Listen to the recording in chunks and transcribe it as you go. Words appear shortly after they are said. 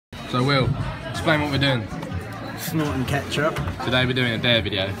So Will, explain what we're doing. Snorting ketchup. Today we're doing a dare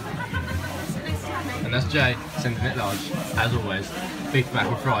video. And that's Jay, sending it large, as always. Big Mac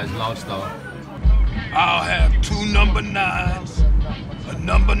and fries, large style. I'll have 2 number 9s, a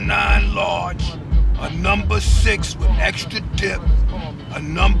number 9 large, a number 6 with extra dip, a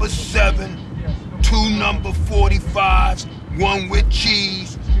number 7, 2 number 45s, 1 with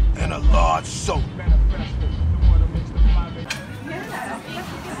cheese, and a large soda.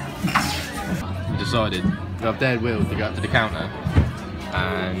 We decided, I've dared Will to go up to the counter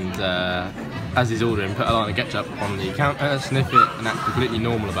and as he's ordering, put a line of ketchup on the counter, sniff it and act completely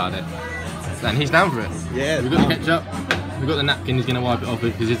normal about it. And he's down for it. Yeah. We've got the ketchup, we've got the napkin he's going to wipe it off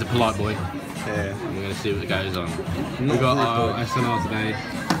with because he's a polite boy. Yeah. And we're going to see what goes on. We've got our SLR today.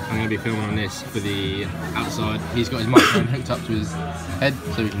 I'm going to be filming on this for the outside. He's got his microphone hooked up to his head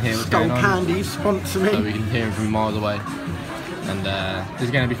so we can hear what's going on. Candy, sponsor me. So we can hear him from miles away. And this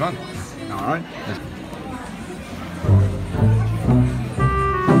is going to be fun. Alright.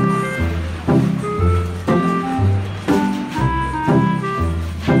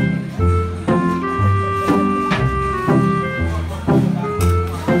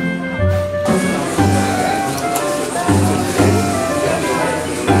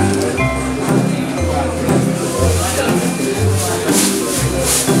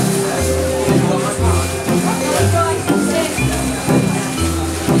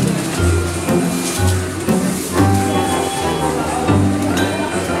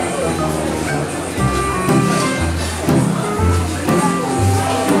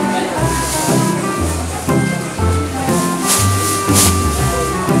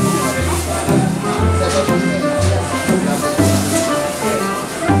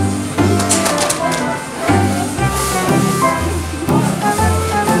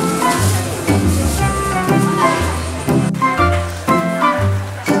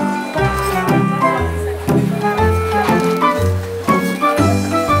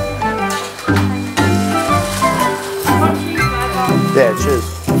 Yeah, cheers.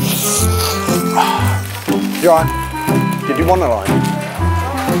 You alright? Did you want a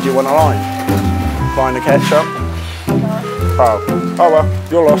line? Did you want a line? Find the ketchup? Oh well,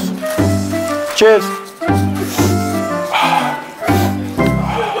 your loss. Cheers.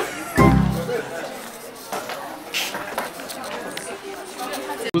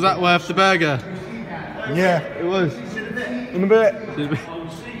 Was that worth the burger? Yeah, It was. in a bit.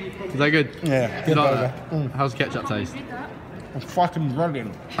 Is that good? Yeah, You good like burger. that? How's ketchup taste? I'm fucking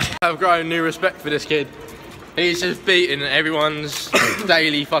brilliant. I've grown new respect for this kid. He's just beating everyone's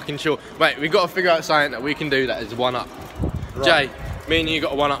daily fucking chore. Wait, we've got to figure out something that we can do that is 1-up. Right. Jay, me and you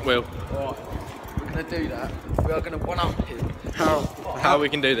got a 1-up, Will. Right, we're gonna do that. We are gonna 1-up him. How we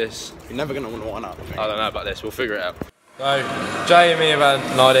can do this? You're never gonna want to 1-up. I don't know about this, we'll figure it out. So, Jay and me have had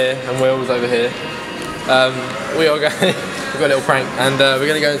an idea, and Will's over here. We are going, we've got a little prank, and we're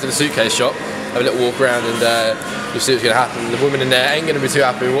going to go into the suitcase shop, have a little walk around, and you'll see what's going to happen. The woman in there ain't going to be too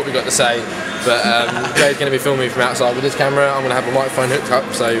happy with what we've got to say, but Jay's going to be filming from outside with his camera. I'm going to have a microphone hooked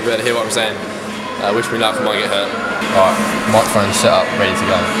up, so you better hear what I'm saying. Wish me luck, I might get hurt. Alright, microphone set up, ready to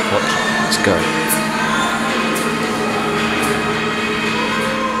go. Watch. Let's go.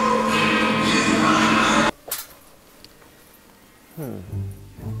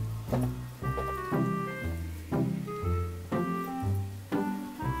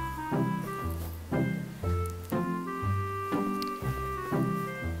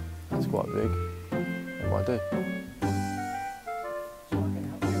 It's quite big. What might I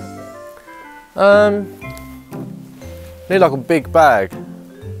do? Need like a big bag.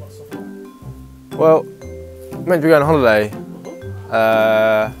 Well, I'm meant to be going on holiday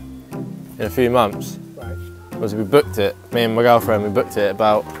in a few months. Because we booked it, me and my girlfriend, we booked it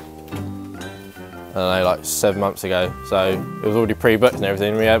about, I don't know, like 7 months ago. So it was already pre-booked and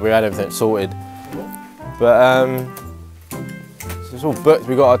everything. We had everything sorted. But so it's all booked.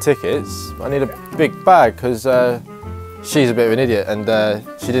 We got our tickets. I need a big bag because she's a bit of an idiot and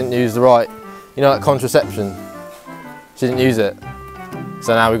she didn't use the right, you know, like contraception. She didn't use it.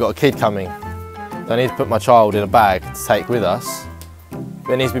 So now we've got a kid coming. So I need to put my child in a bag to take with us.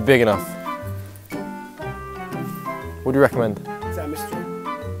 But it needs to be big enough. What do you recommend? Is that a mystery?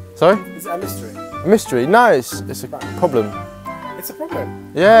 Sorry? Is that a mystery? A mystery? No, it's a problem. It's a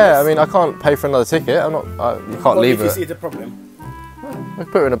problem? Yeah, I mean, I can't pay for another ticket. I'm not, you can't leave it. If it. you see the problem? I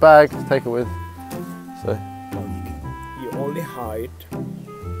put her in a bag, take her with. So. You only hide.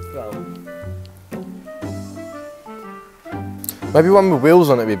 Well. Maybe one with wheels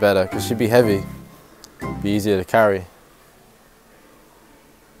on it would be better, because she'd be heavy. Be easier to carry.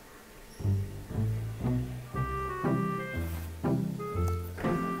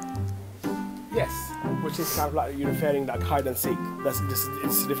 Yes, which is kind of like you're referring like hide and seek.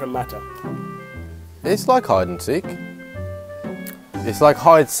 It's a different matter. It's like hide and seek. It's like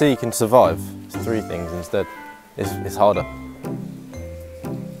hide, seek and survive. It's three things instead. It's harder.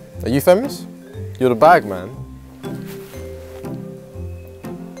 Are you famous? You're the bag man.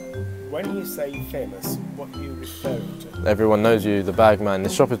 When you say famous, what are you referring to? Everyone knows you, the bag man.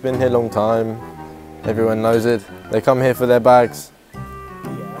 This shop has been here a long time. Everyone knows it. They come here for their bags.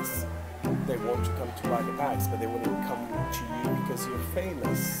 Yes, they want to come to buy the bags, but they wouldn't come to you because you're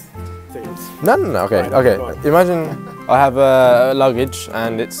famous. Things. No. Okay, Right, okay. right. Imagine I have a luggage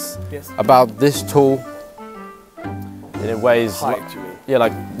and it's Yes. about this tall. And it weighs Height, you mean?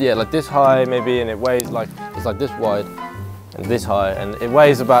 yeah, like this high maybe, and it weighs like it's like this wide and this high, and it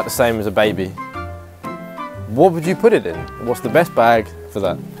weighs about the same as a baby. What would you put it in? What's the best bag for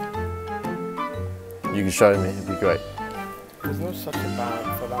that? You can show me. It'd be great. There's no such a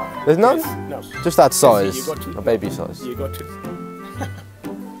bag for that. There's none? Yes, no. Just that size, You got to- a baby size. You got to.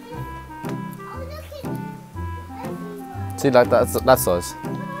 See, like that size.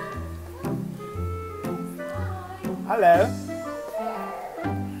 Hello.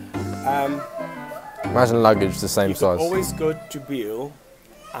 Imagine luggage the same You size. can always go to Bill,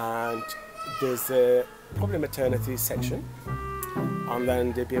 and there's a probably maternity section, and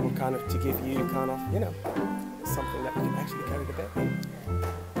then they'll be able kind of to give you kind of, you know, something that you can actually carry the baby.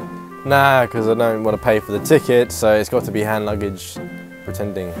 Nah, because I don't want to pay for the ticket, so it's got to be hand luggage,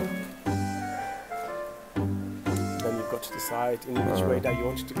 pretending. Then you've got to decide in which way that you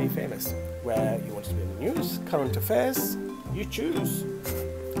want to be famous. Where you want to be in the news, current affairs, you choose.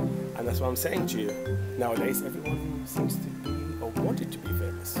 And that's what I'm saying to you. Nowadays, everyone seems to be or wanted to be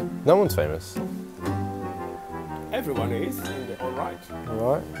famous. No one's famous. Everyone is in their own right.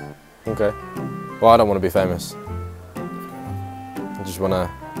 Alright. Okay. Well, I don't want to be famous. I just want a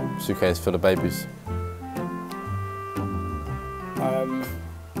suitcase full of babies.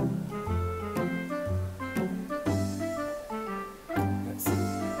 Let's see.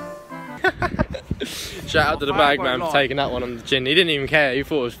 Shout out to the bag man for taking that one on the chin. He didn't even care. He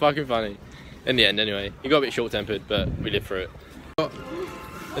thought it was fucking funny. In the end, anyway. He got a bit short-tempered, but we lived through it.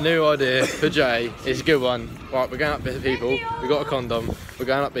 A new idea for Jay. It's a good one. Right, we're going up to people. We got a condom. We're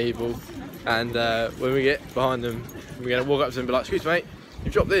going up to people, and when we get behind them, we're going to walk up to them and be like, "Excuse me, mate,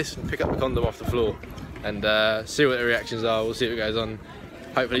 you dropped this," and pick up the condom off the floor, and see what the reactions are. We'll see what goes on.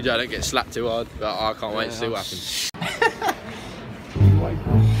 Hopefully, Jay don't get slapped too hard, but I can't wait to see what happens.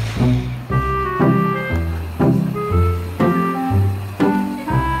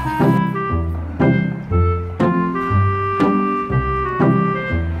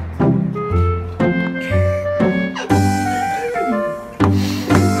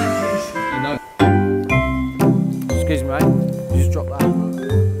 Excuse me, mate. You just dropped that.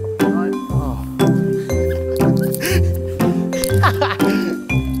 Right. Oh.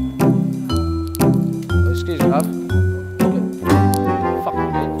 Excuse me, love. Fucking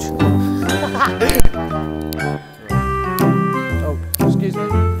bitch. Oh, excuse me. You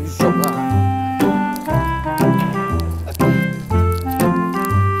just dropped that.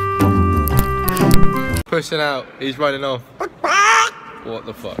 Pushing out, he's running off. What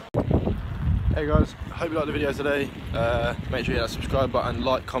the fuck? Hey guys, hope you liked the video today. Make sure you hit that subscribe button,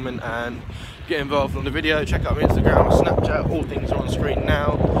 like, comment and get involved on the video. Check out my Instagram, Snapchat, all things are on screen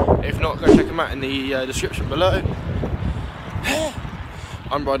now. If not, go check them out in the description below.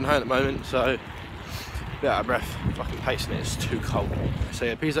 I'm riding home at the moment, so a bit out of breath, fucking pacing it, it's too cold. So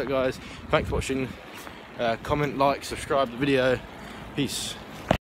yeah, peace out guys, thanks for watching. Comment, like, subscribe the video, peace.